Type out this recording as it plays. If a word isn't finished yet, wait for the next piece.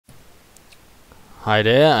Hi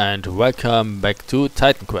there and welcome back to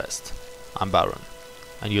Titan Quest. I'm Baron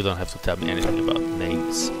and you don't have to tell me anything about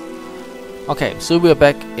names. Okay, so we are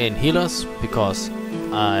back in Eudoros because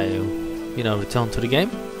I, returned to the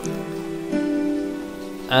game.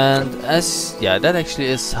 And that actually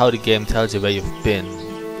is how the game tells you where you've been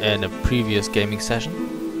in a previous gaming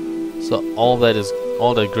session. So all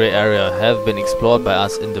that grey area have been explored by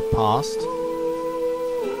us in the past.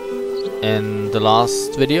 In the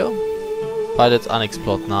last video. But it's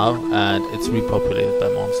unexplored now and it's repopulated by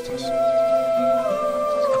monsters.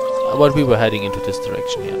 But we were heading into this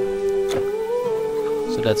direction here.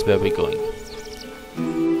 So that's where we're going.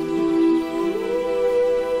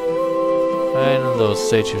 And those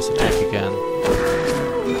satyrs attack again.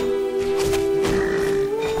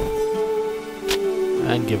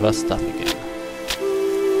 And give us stuff again.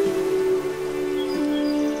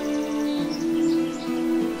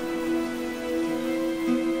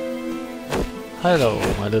 Hello,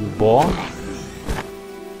 my little boar.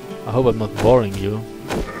 I hope I'm not boring you.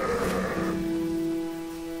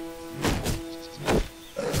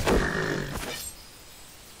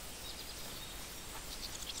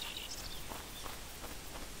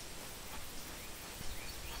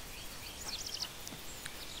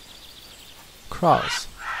 Crows.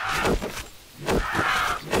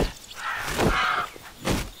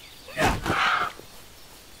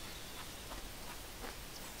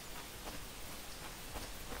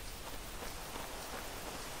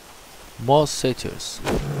 More satyrs.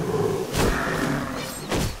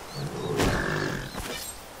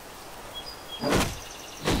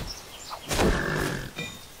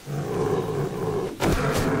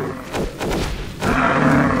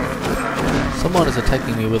 Someone is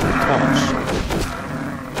attacking me with a torch.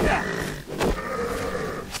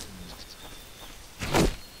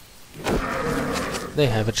 They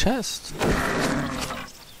have a chest.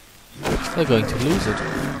 They're going to lose it.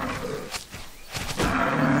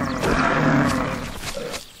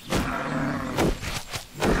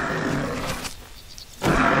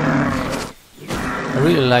 I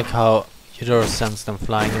really like how Eudoros sends them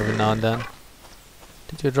flying every now and then.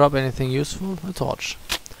 Did you drop anything useful? A torch.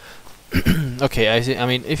 Okay, I see. I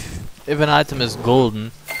mean, if an item is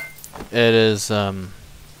golden, it is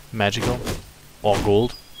magical or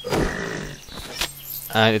gold,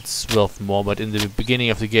 and it's worth more. But in the beginning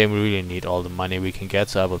of the game, we really need all the money we can get,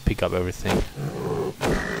 so I will pick up everything.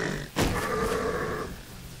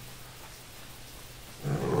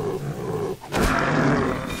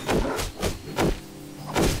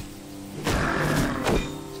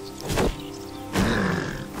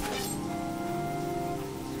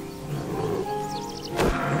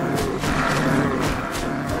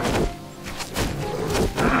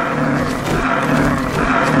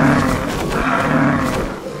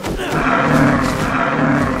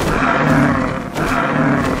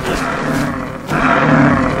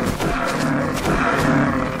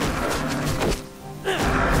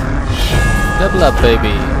 Level up,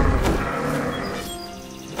 baby!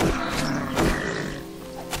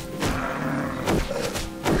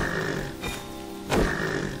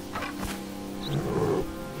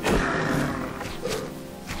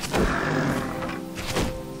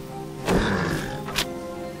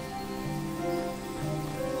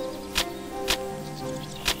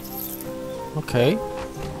 Okay.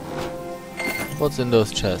 What's in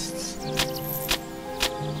those chests?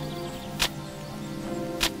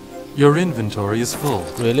 Your inventory is full.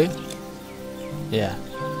 Really? Yeah.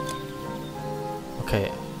 Okay.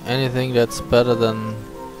 Anything that's better than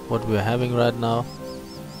what we're having right now?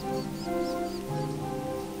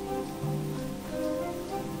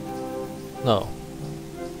 No.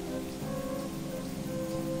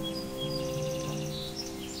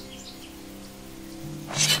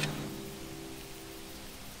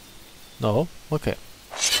 No? Okay.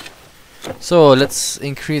 So let's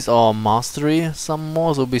increase our mastery some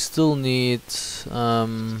more. So we still need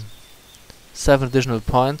 7 additional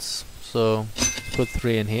points. So put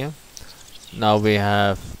 3 in here. Now we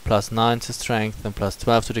have +9 to strength and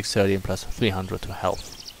 +12 to dexterity and +300 to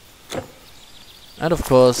health. And of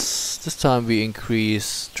course, this time we increase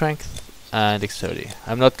strength and dexterity.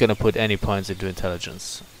 I'm not gonna put any points into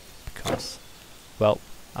intelligence because, well,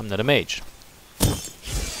 I'm not a mage.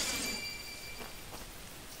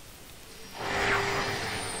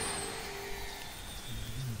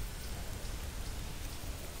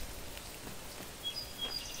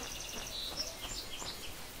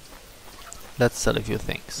 Let's sell a few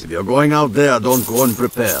things. If you're going out there, don't go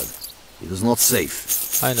unprepared. It is not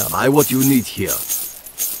safe. I know. Buy what you need here.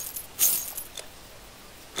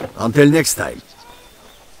 Until next time.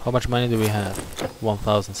 How much money do we have?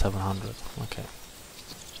 1,700. Okay.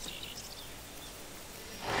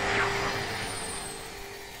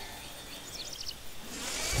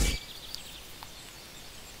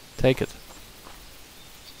 Take it.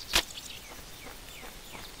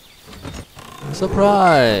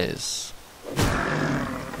 Surprise!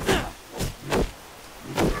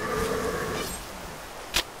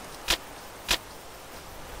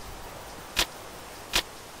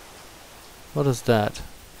 What is that?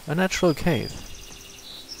 A natural cave.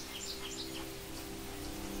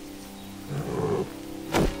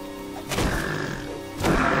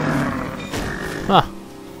 Huh.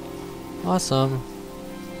 Awesome.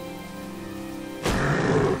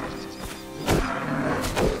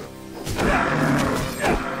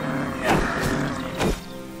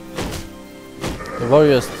 The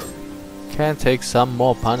warriors can take some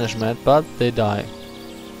more punishment, but they die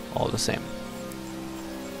all the same.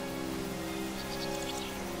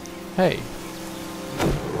 Hey.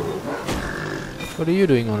 What are you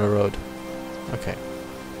doing on the road? Okay.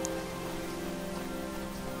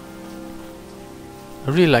 I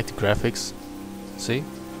really like the graphics. See?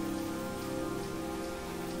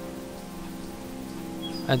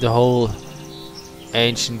 And the whole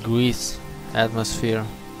ancient Greece atmosphere,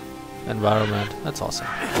 environment. That's awesome.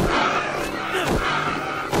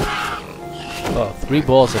 Oh, 3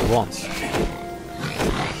 balls at once.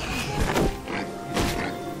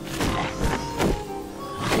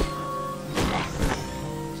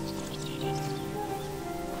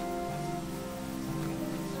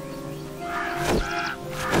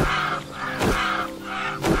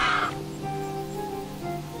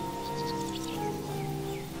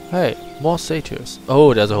 Hey, more satyrs.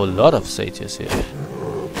 Oh, there's a whole lot of satyrs here.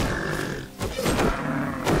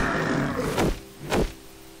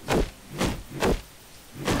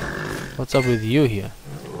 What's up with you here?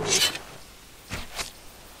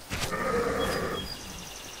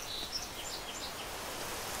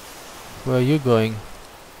 Where are you going?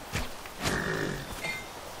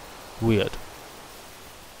 Weird.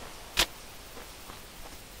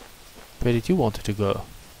 Where did you want to go?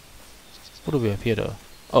 What do we have here though?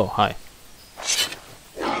 Oh, hi.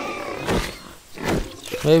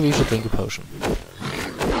 Maybe we should drink a potion.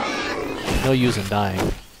 No use in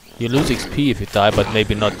dying. You lose XP if you die, but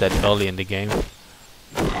maybe not that early in the game.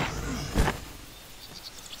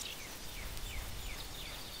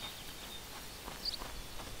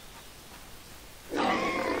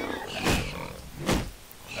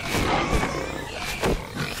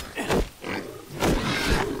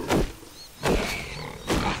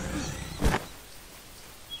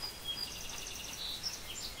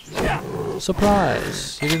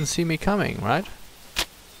 Surprise! You didn't see me coming, right?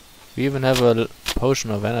 We even have a potion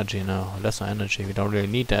of energy now, lesser energy. We don't really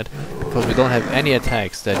need that because we don't have any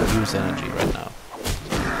attacks that use energy right now.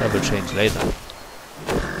 That will change later.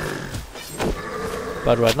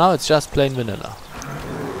 But right now it's just plain vanilla.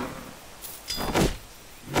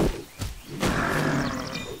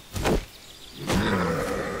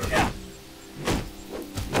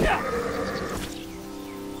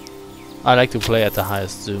 I like to play at the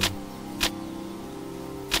highest zoom.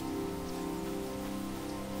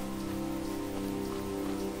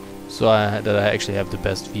 So that I actually have the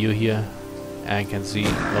best view here and can see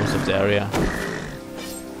most of the area.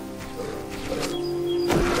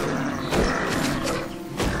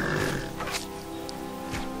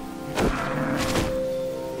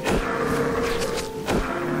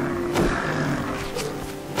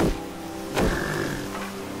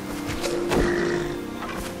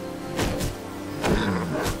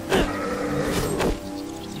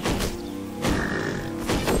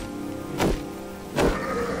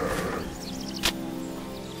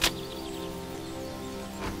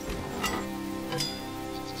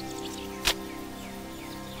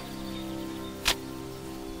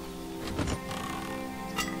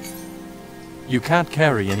 You can't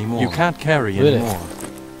carry anymore. You can't carry Really? anymore.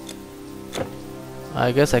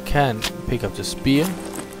 I guess I can pick up the spear.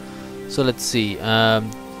 So let's see.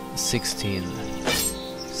 16,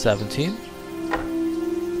 17,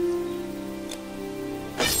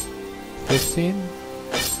 15,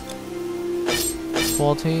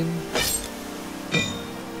 14,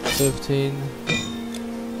 15,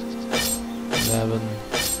 11,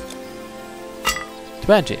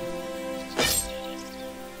 20.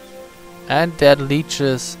 And that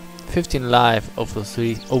leeches 15 life over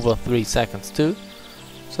 3 seconds too.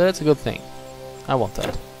 So that's a good thing. I want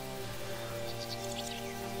that.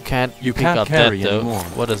 You pick can't up carry that though. anymore.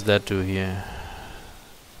 What does that do here?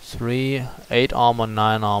 3, 8 armor,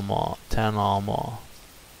 9 armor, 10 armor.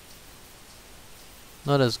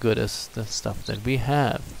 Not as good as the stuff that we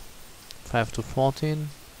have. 5 to 14.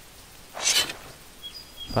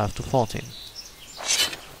 5 to 14.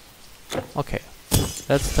 Okay.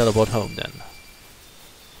 Let's teleport home then.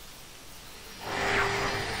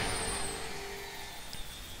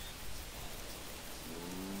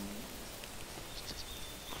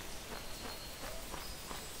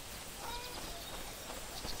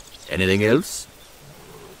 Anything else?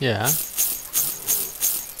 Yeah.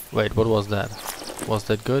 Wait, what was that? Was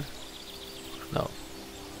that good? No.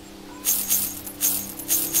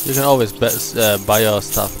 You can always buy your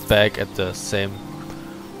stuff back at the same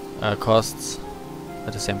costs,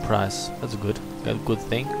 at the same price. That's a good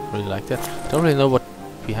thing. Really like that. Don't really know what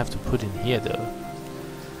we have to put in here though.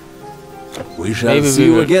 We shall Maybe see we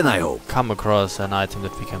you will again, I hope. come across an item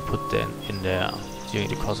that we can put in there during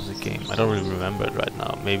the course of the game. I don't really remember it right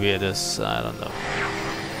now. Maybe it is, I don't know,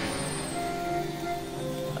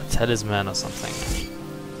 a talisman or something.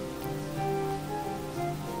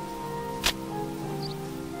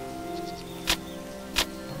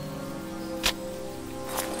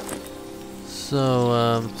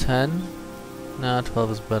 So 10. Nah,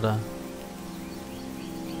 12 is better.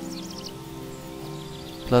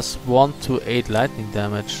 Plus 1 to 8 lightning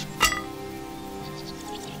damage.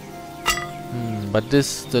 But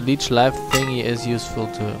the leech life thingy is useful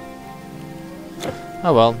too.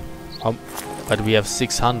 Oh well. But we have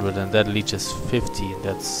 600 and that leeches 50.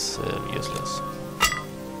 That's useless.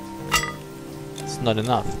 It's not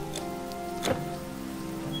enough.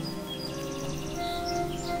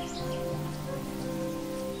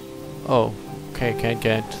 Oh, okay, can't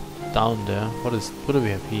get down there. What do we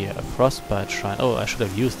have here? A frostbite shrine. Oh, I should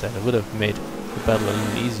have used that. It would have made the battle a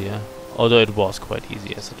little easier. Although it was quite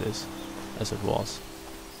easy as it was.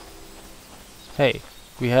 Hey,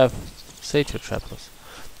 we have satyr trappers.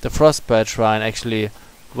 The frostbite shrine actually,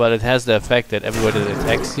 well, it has the effect that everybody that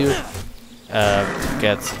attacks you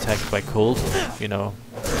gets attacked by cold. You know,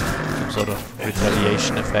 some sort of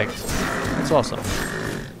retaliation effect. It's awesome.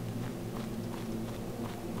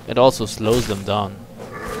 It also slows them down,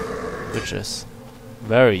 which is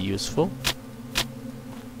very useful.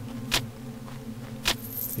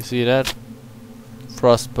 You see that?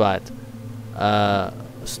 Frostbite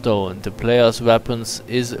stone. The player's weapon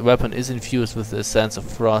is infused with the sense of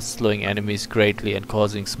frost, slowing enemies greatly and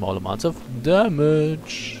causing small amounts of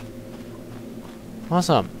damage.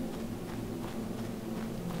 Awesome.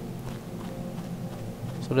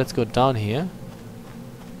 So let's go down here.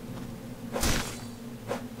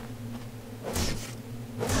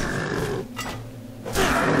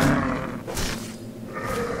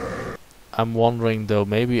 I'm wondering though,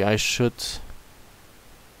 maybe I should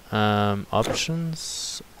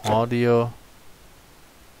options, audio,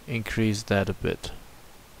 increase that a bit.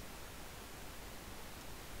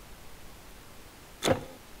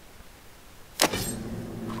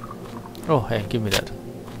 Oh hey, give me that.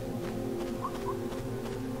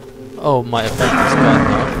 Oh, my effect is gone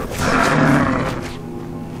now.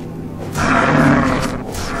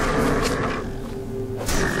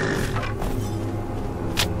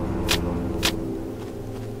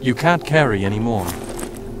 You can't carry anymore.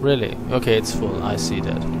 Really? Okay, it's full. I see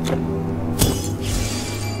that.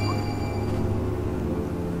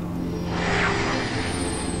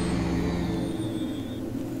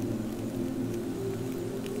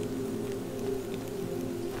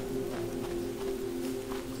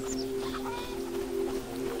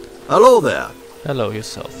 Hello there. Hello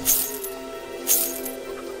yourself.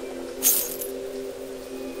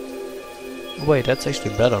 Wait, that's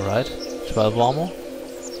actually better, right? 12 armor?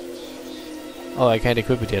 Oh, I can't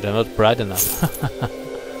equip it yet, I'm not bright enough.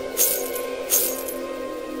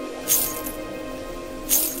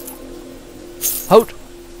 Hold!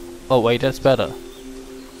 Oh wait, that's better.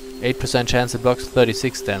 8% chance it blocks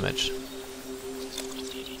 36 damage.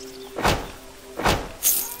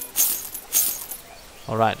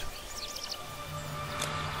 Alright.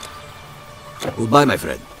 Goodbye, my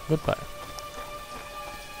friend. Goodbye.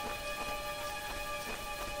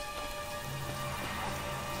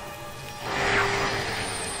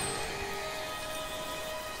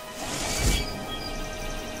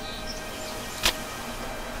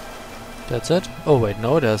 That's it? Oh wait,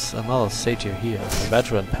 no, there's another satyr here. A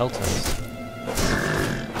veteran pelters.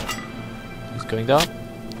 He's going down.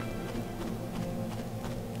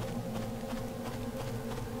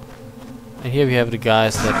 And here we have the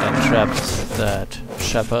guys that entrapped that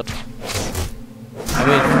shepherd. I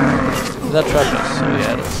mean, that trappers, so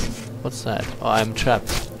yeah, what's that? Oh, I'm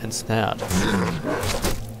trapped and snared.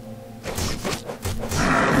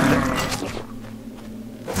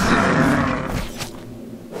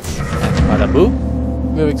 Boo,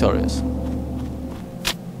 we're victorious.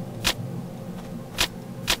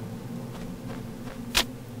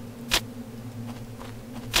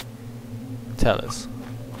 Tell us.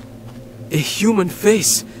 A human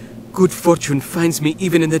face! Good fortune finds me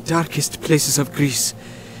even in the darkest places of Greece.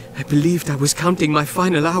 I believed I was counting my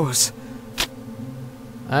final hours.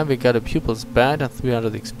 And we got a pupil's band and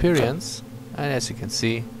 300 experience. And as you can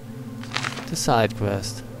see, the side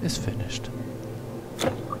quest. is finished.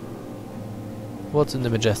 What's in the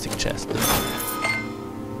majestic chest?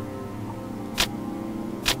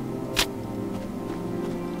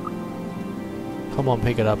 Come on,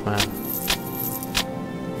 pick it up, man.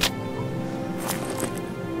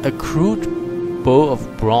 A crude bow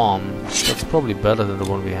of bronze. That's probably better than the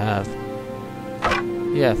one we have.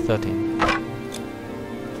 Yeah, 13.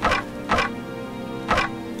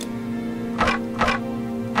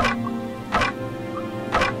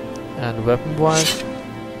 And weapon-wise,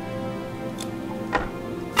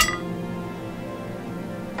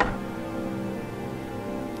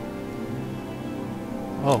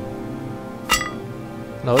 oh.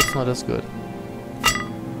 No, it's not as good.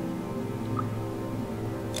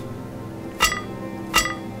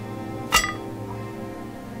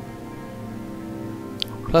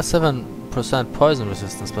 Plus 7% poison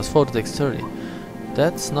resistance, plus 4 to dexterity.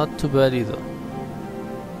 That's not too bad either.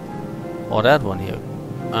 Or that one here.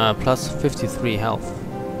 Plus 53 health.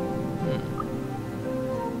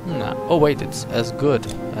 Nah. Oh wait, it's as good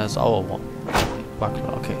as our one.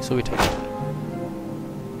 Buckler. Okay, so we take it.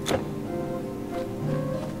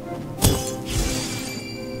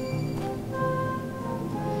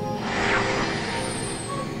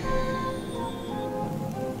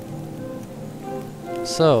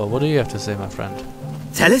 So, what do you have to say, my friend?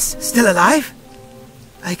 Tellus, still alive?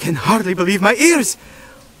 I can hardly believe my ears.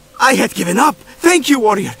 I had given up. Thank you,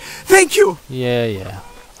 warrior. Thank you. Yeah.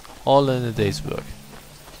 All in a day's work.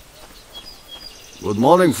 Good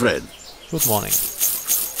morning, Fred. Good morning.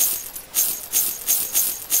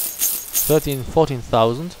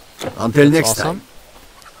 14,000. Until That's next awesome. time.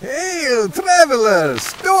 Hail, traveler!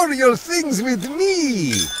 Store your things with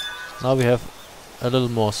me! Now we have a little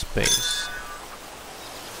more space.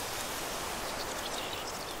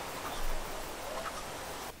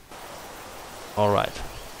 Alright,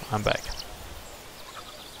 I'm back.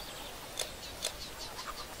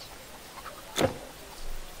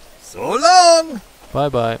 So long! Bye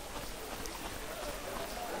bye.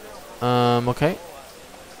 Okay.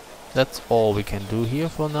 That's all we can do here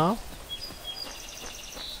for now.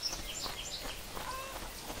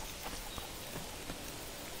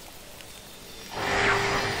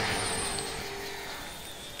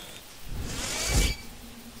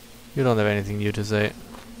 You don't have anything new to say.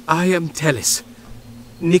 I am Tellus.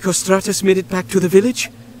 Nicostratus made it back to the village?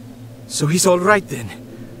 So he's all right then.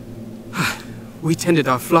 We tended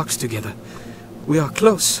our flocks together. We are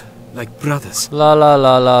close, like brothers. La la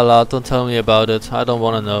la la la, don't tell me about it. I don't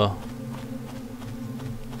wanna know.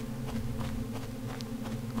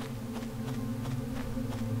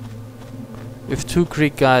 If two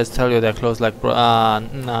Greek guys tell you they're close like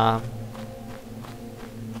nah.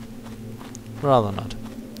 Rather not.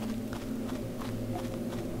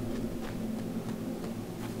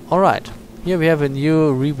 Alright, here we have a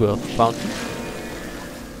new rebirth fountain.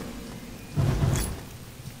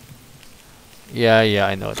 Yeah,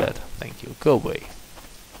 I know that. Thank you. Go away.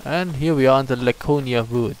 And here we are in the Laconia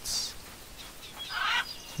woods.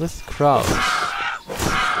 With crowds.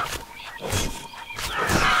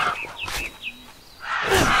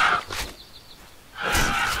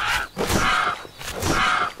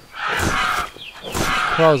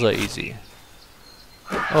 Crowds are easy.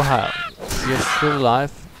 Oh hi, you're still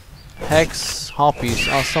alive. Hags, harpies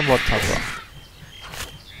are somewhat tougher.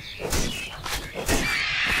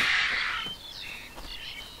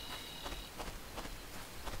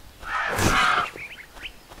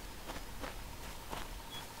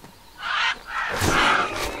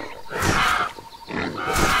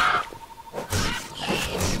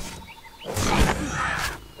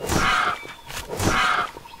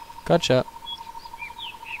 Gotcha.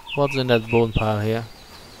 What's in that bone pile here?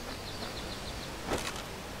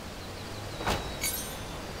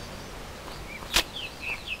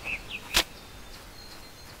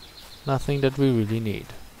 Nothing that we really need.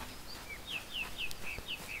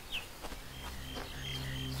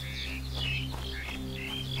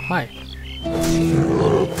 Hi.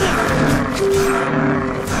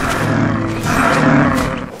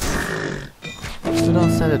 You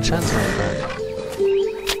don't stand a chance, my friend.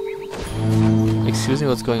 Excuse me,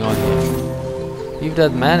 what's going on here? Leave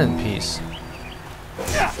that man in peace.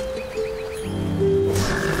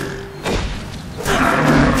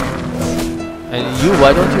 And you,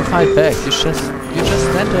 why don't you fight back? You just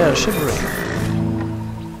stand there shivering.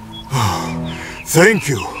 Thank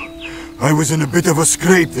you. I was in a bit of a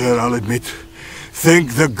scrape there, I'll admit.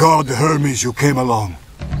 Thank the god Hermes you came along.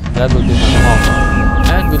 That will be my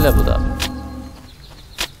honor. And we leveled up.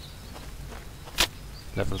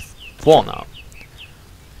 Level 4 now.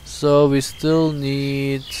 So we still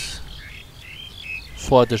need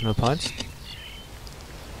 4 additional points.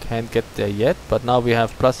 Can't get there yet, but now we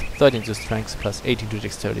have plus 13 to strength, plus 18 to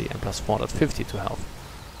dexterity, and plus 450 to health.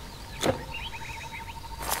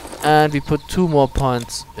 And we put 2 more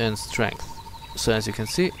points in strength. So as you can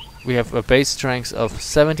see, we have a base strength of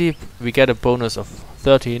 70. We get a bonus of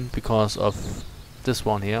 13 because of this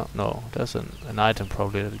one here. No, there's an item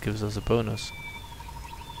probably that gives us a bonus.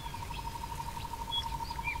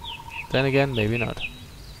 Then again, maybe not.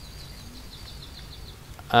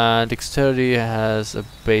 And dexterity has a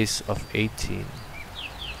base of 18.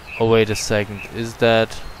 Oh wait a second, is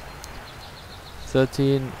that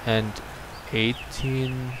 13 and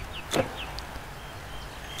 18?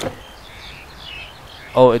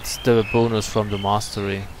 Oh, it's the bonus from the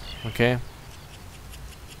mastery. Okay.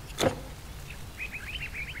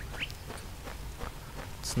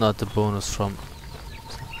 It's not the bonus from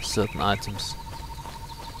certain items.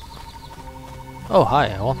 Oh hi,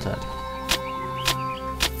 I want that.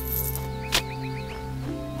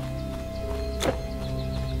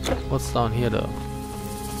 What's down here though?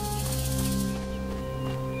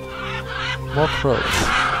 More crows.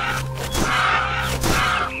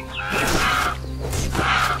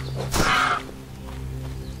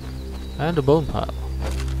 And a bone pile.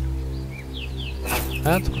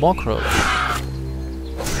 And more crows.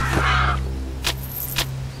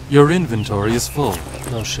 Your inventory is full.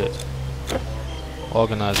 No shit.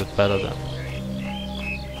 Organize it better then.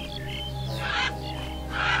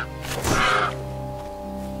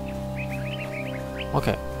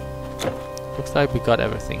 Okay. Looks like we got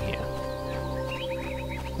everything here.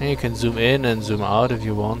 And you can zoom in and zoom out if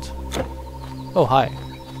you want. Oh, hi.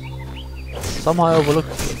 Somehow I overlooked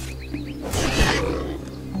it.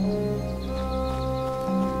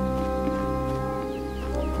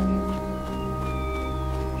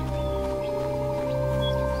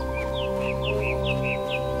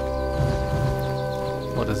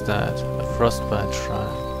 What is that? A frostbite shrine.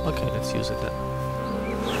 Okay, let's use it then.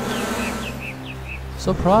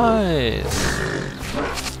 Surprise!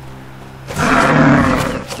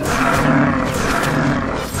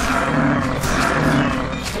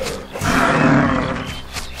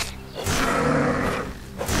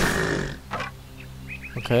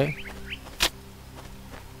 Okay.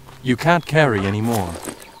 You can't carry anymore.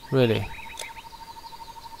 Really?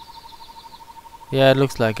 Yeah, it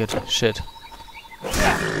looks like it. Shit.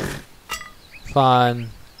 Fine.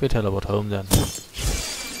 We teleport home then.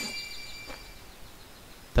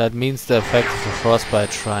 That means the effect of the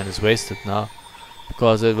frostbite shrine is wasted now,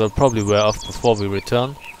 because it will probably wear off before we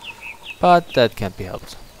return, but that can't be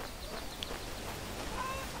helped.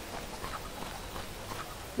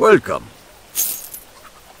 Welcome.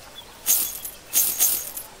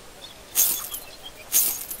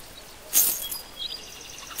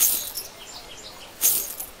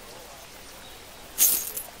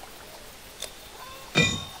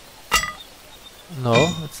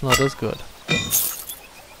 No, it's not as good.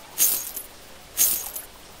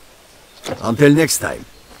 Until next time.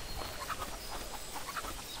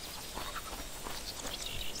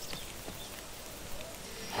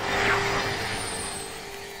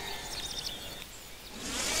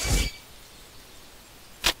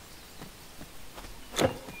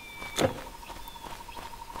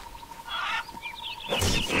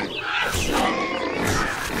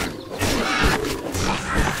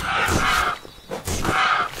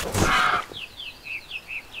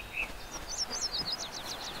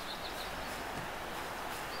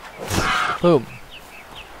 Boom.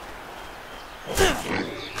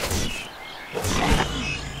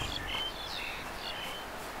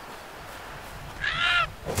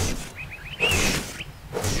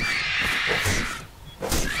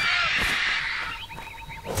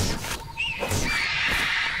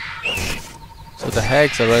 So the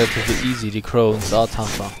hags are relatively easy, the crones are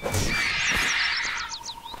tougher.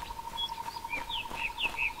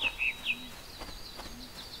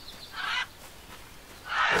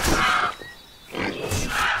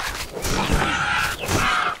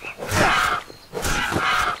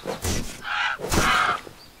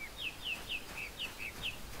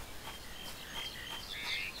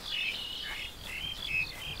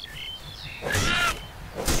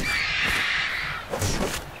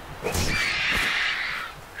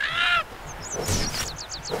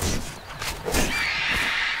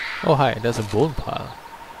 Oh hi, there's a bone pile.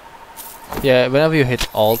 Yeah, whenever you hit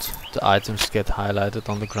Alt, the items get highlighted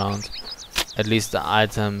on the ground. At least the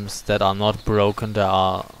items that are not broken,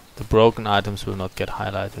 the broken items will not get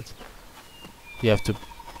highlighted. You have to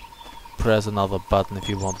press another button if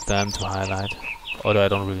you want them to highlight. Although I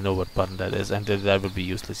don't really know what button that is, and that would be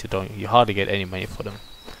useless. You hardly get any money for them.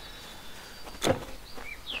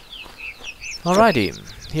 Alrighty,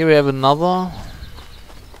 here we have another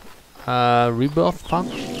Rebirth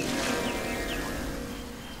Fund.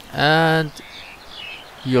 And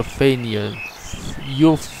Euphadimus,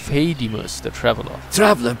 the Traveler.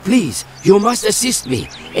 Traveler, please, you must assist me.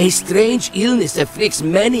 A strange illness afflicts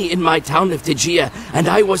many in my town of Tegea, and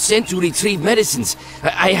I was sent to retrieve medicines.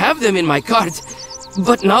 I have them in my cart,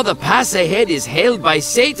 but now the pass ahead is held by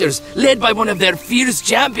satyrs, led by one of their fierce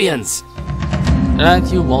champions. And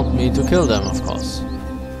you want me to kill them, of course.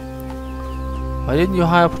 Why didn't you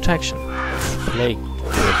hire protection? Plague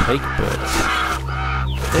birds.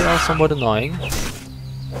 They are somewhat annoying.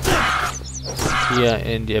 Here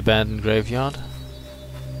in the abandoned graveyard.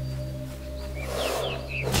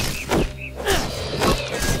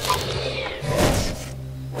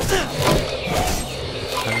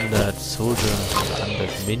 Hundred soldiers, 100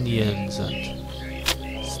 minions and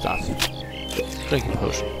stuff. Drink a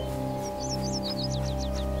potion.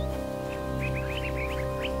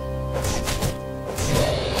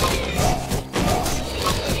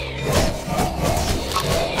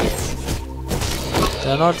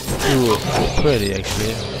 They're not too pretty,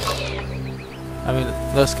 actually. I mean,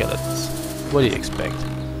 they're skeletons. What do you expect?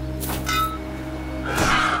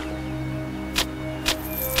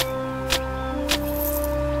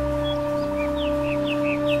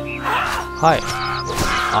 Hi.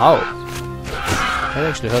 Ow. That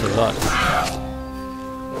actually hurt a lot.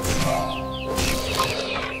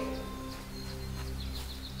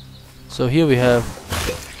 So here we have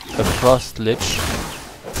a frost lich.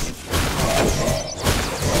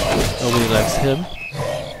 Nobody likes him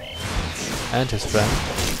and his friend.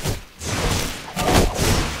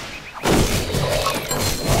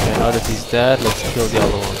 Okay, now that he's dead, let's kill the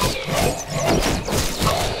other ones.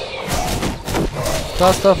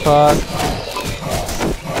 Clusterfuck!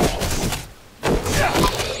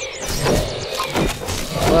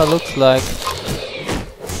 Well, looks like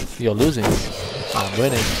you're losing. I'm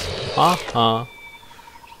winning. Haha.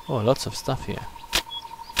 Oh, lots of stuff here.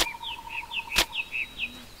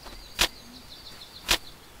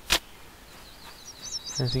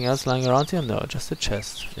 Anything else lying around here? No, just a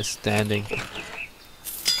chest is standing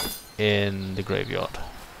in the graveyard.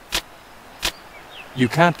 You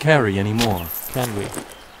can't carry anymore. Can we?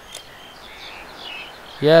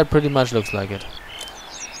 Yeah, it pretty much looks like it.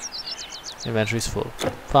 Inventory's full.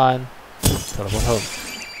 Fine. Teleport home.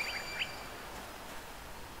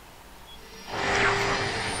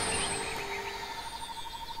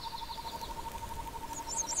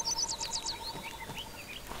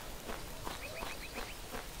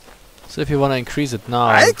 So if you want to increase it now,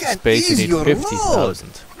 I can space you ease need your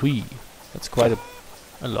 50,000. Whee! That's quite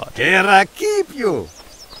a lot. Here I keep you.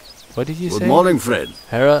 What did you say? Good morning, friend.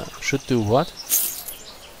 Hera should do what?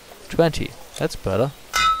 20. That's better.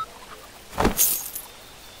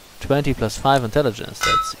 20 plus 5 intelligence.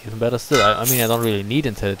 That's even better still. I mean, I don't really need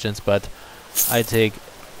intelligence, but I take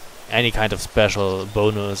any kind of special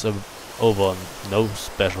bonus over no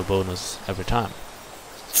special bonus every time.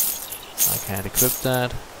 I can't equip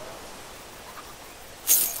that.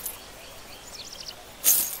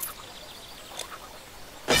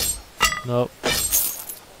 Nope.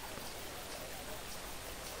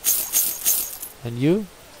 And you?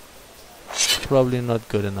 Probably not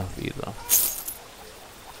good enough either.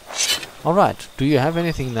 Alright, do you have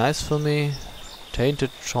anything nice for me?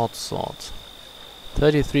 Tainted short sword.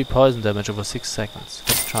 33 poison damage over 6 seconds.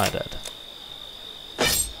 Let's try that.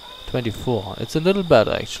 24. It's a little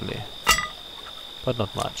better actually. But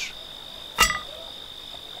not much.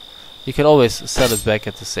 You can always sell it back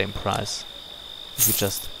at the same price. If you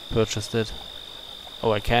just purchased it.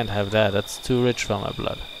 Oh, I can't have that. That's too rich for my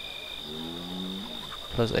blood.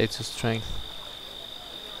 Plus 8 to strength.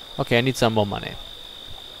 Okay, I need some more money.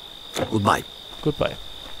 Goodbye. Goodbye.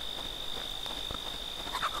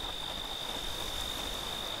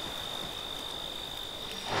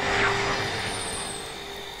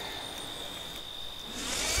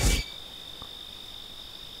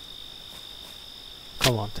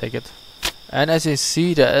 Come on, take it. And as you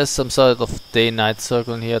see, there is some sort of day-night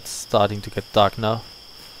circle in here. It's starting to get dark now.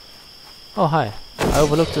 Oh, hi. I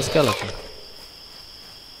overlooked the skeleton.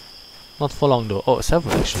 Not for long though. Oh,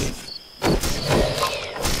 several actually.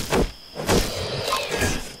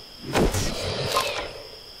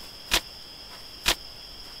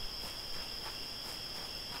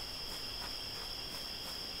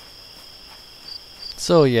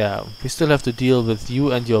 So yeah, we still have to deal with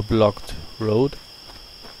you and your blocked road.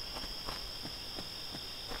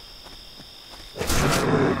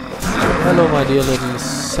 Hello my dear little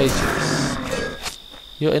satyrs.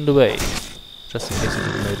 You're in the way. Just in case you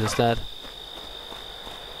didn't notice that.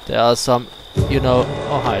 There are some, you know...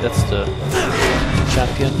 Oh hi, that's the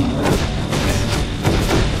champion.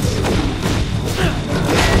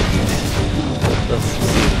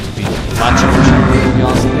 much opportunity, if you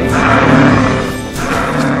ask me.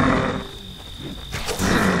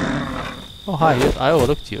 Oh hi, I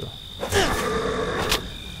overlooked you.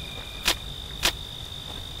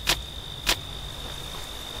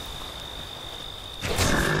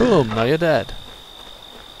 Boom, now you're dead.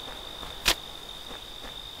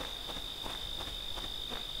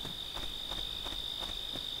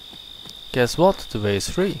 Guess what? The way is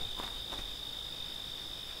free.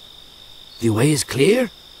 The way is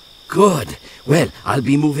clear? Good. Well, I'll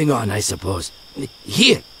be moving on, I suppose.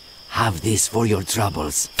 Here, have this for your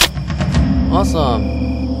troubles. Awesome.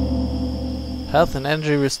 Health and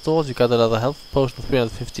energy restored. You got another health potion of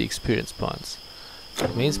 350 experience points.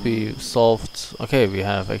 That means we solved... Okay, we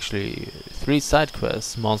have actually 3 side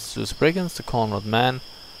quests. Monstrous Brigands, the Cornered Man.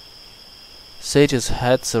 Sage's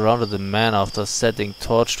head surrounded the man after setting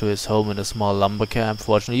torch to his home in a small lumber camp.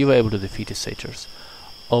 Fortunately, you were able to defeat his satyrs.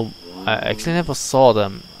 Oh, I actually never saw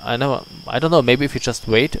them. I don't know, maybe if you just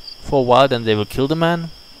wait for a while then they will kill the man?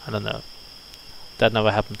 I don't know. That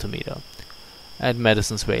never happened to me though. And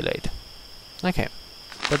medicine's waylaid. Okay.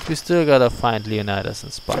 But we still gotta find Leonidas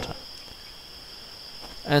and Sparta.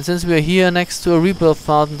 And since we are here next to a rebirth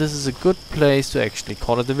fountain, this is a good place to actually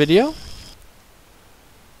call it a video.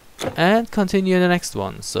 And continue in the next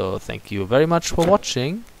one. So thank you very much for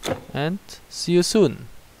watching and see you soon.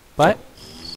 Bye.